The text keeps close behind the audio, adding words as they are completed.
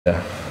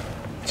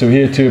So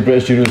we're here to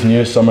British Judo's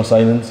newest summer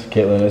signings,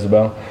 Caitlin and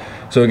Isobel.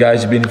 So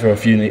guys, you've been here for a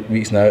few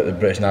weeks now at the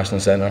British National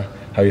Centre.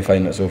 How are you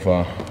finding it so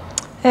far?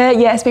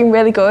 Yeah, it's been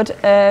really good.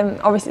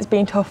 Obviously it's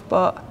been tough,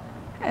 but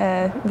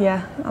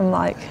yeah, I'm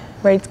like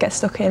ready to get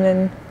stuck in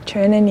and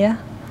training,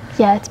 yeah.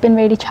 Yeah, it's been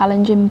really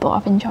challenging, but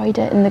I've enjoyed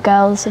it, and the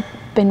girls have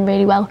been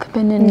really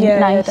welcoming and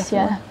nice,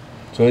 yeah.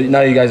 So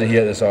now you guys are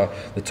here at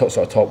the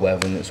top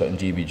level in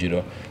GB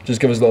Judo.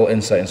 Just give us a little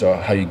insight into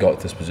how you got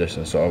to this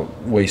position, sort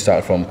of where you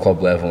started from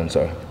club level and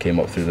sort of came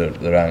up through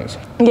the ranks.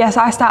 Yes,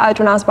 I started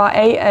when I was about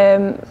 8.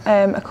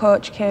 A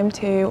coach came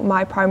to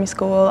my primary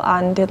school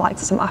and did like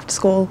some after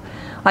school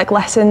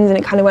lessons, and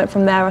it kind of went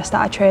from there. I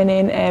started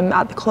training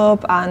at the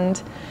club,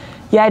 and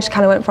yeah, it just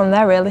kind of went from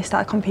there really,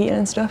 started competing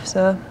and stuff,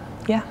 so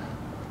yeah.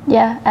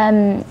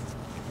 Yeah,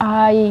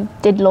 I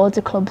did loads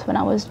of clubs when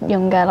I was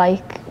younger,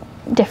 like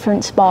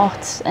different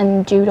sports,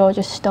 and judo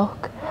just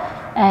stuck.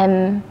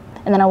 And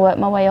then I worked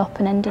my way up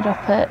and ended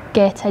up at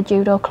Gateshead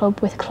Judo Club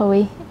with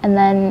Chloe, and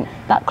then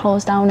that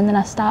closed down, and then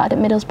I started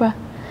at Middlesbrough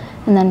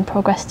and then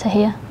progressed to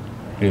here.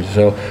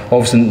 So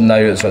obviously now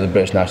at the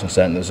British National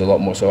Centre there's a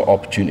lot more sort of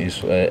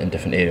opportunities in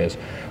different areas.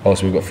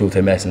 Also we've got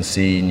full-time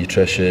S&C,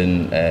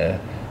 nutrition,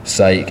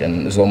 psych,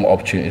 and there's a lot more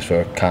opportunities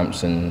for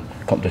camps and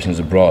competitions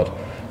abroad.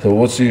 So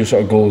what's your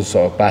sort of goals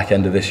sort of back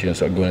end of this year and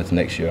sort of going into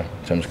next year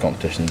in terms of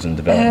competitions and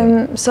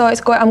development? So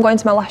I'm going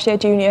to my last year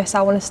junior, so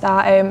I want to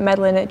start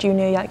medalling at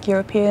junior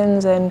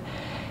Europeans and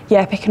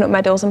yeah, picking up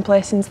medals and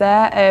placings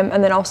there,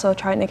 and then also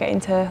trying to get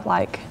into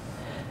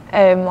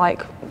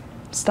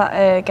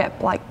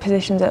get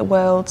positions at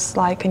worlds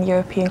and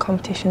European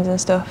competitions and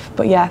stuff.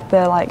 But yeah,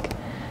 they're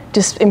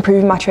just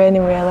improving my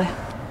training really.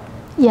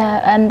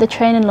 Yeah, and the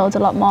training loads a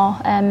lot more.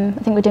 I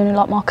think we're doing a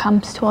lot more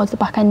camps towards the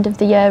back end of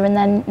the year, and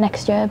then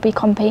next year I'll be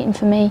competing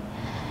for me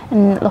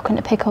and looking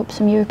to pick up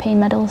some European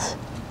medals.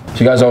 So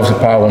you guys are obviously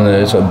part of one of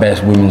the sort of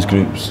best women's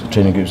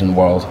training groups in the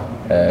world.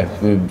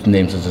 With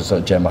names such as sort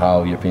of Gemma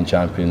Howell, European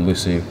champion,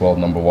 Lucy, world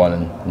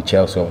 #1, and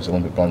Chelsea, obviously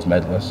Olympic bronze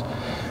medalist.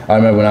 I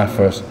remember when I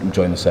first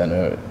joined the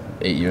centre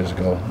 8 years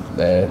ago,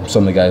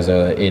 some of the guys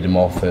there, like Ada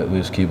Moffat,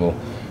 Lewis Keeble,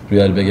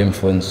 really had a big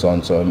influence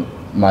on sort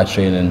of my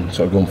training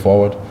sort of going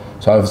forward.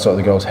 So how have sort of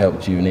the girls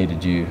helped you and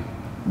aided you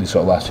these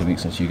sort of last few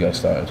weeks since you guys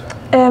started?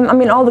 I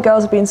mean, all the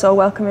girls have been so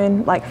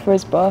welcoming, for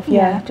us both.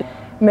 Yeah,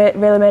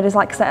 really made us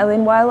settle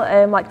in well.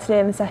 Today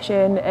in the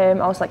session,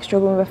 I was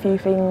struggling with a few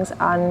things,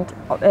 and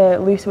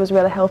Lucy was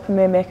really helping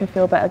me, making me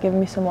feel better,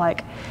 giving me some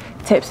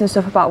tips and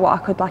stuff about what I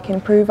could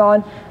improve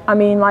on. I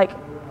mean,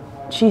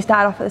 she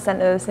started off at the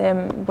centre the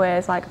same way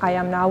as I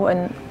am now,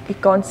 and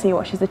go on to see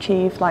what she's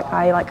achieved. I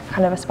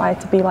kind of aspire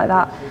to be like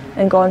that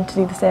and go on to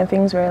do the same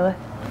things really.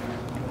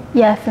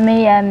 Yeah, for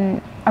me,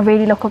 I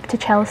really look up to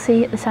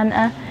Chelsea at the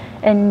centre,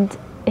 and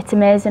it's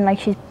amazing.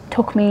 She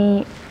took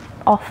me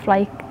off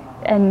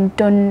and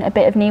done a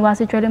bit of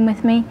Niwaza drilling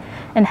with me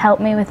and helped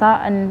me with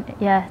that, and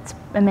yeah, it's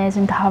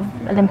amazing to have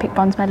Olympic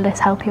bronze medalists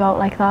help you out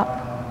like that.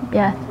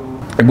 Yeah.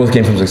 You both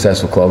came from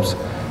successful clubs.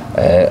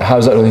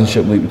 How's that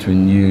relationship like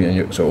between you and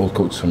your sort of old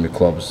coaches from your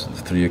clubs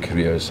through your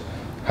careers?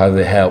 How do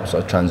they help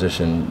sort of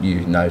transition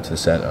you now to the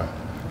centre?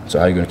 So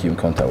how are you going to keep in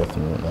contact with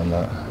them on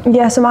that?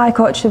 Yeah, so my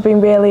coaches have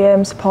been really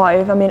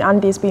supportive. I mean,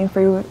 Andy's been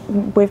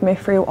with me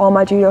through all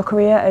my judo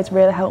career. It's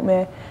really helped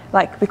me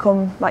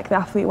become the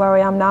athlete where I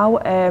am now.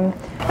 And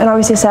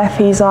obviously Seth,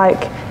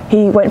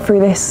 he went through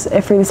the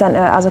centre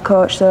as a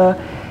coach. So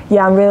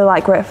yeah, I'm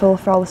really grateful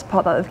for all the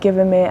support that they've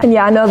given me. And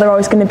yeah, I know they're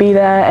always going to be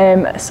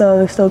there. So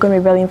they're still going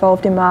to be really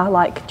involved in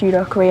my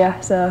judo career.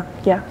 So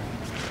yeah.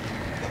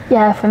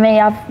 Yeah, for me,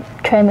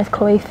 I've trained with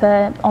Chloe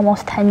for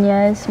almost 10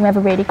 years, and we have a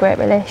really great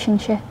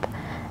relationship.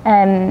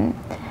 And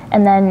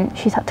then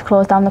she's had to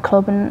close down the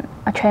club, and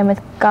I train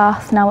with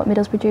Garth now at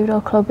Middlesbrough Judo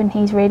Club, and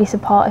he's really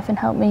supportive and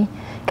helped me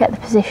get the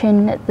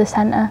position at the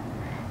centre,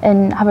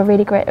 and have a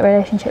really great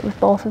relationship with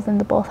both of them.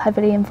 They're both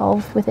heavily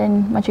involved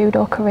within my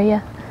judo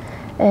career,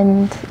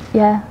 and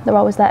yeah, they're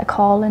always there to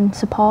call and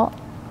support.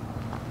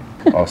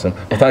 Awesome.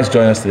 Well, thanks for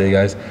joining us today,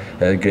 guys.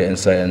 Great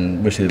insight,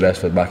 and wish you the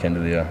best for the back end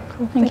of the year.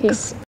 Cool, thank you.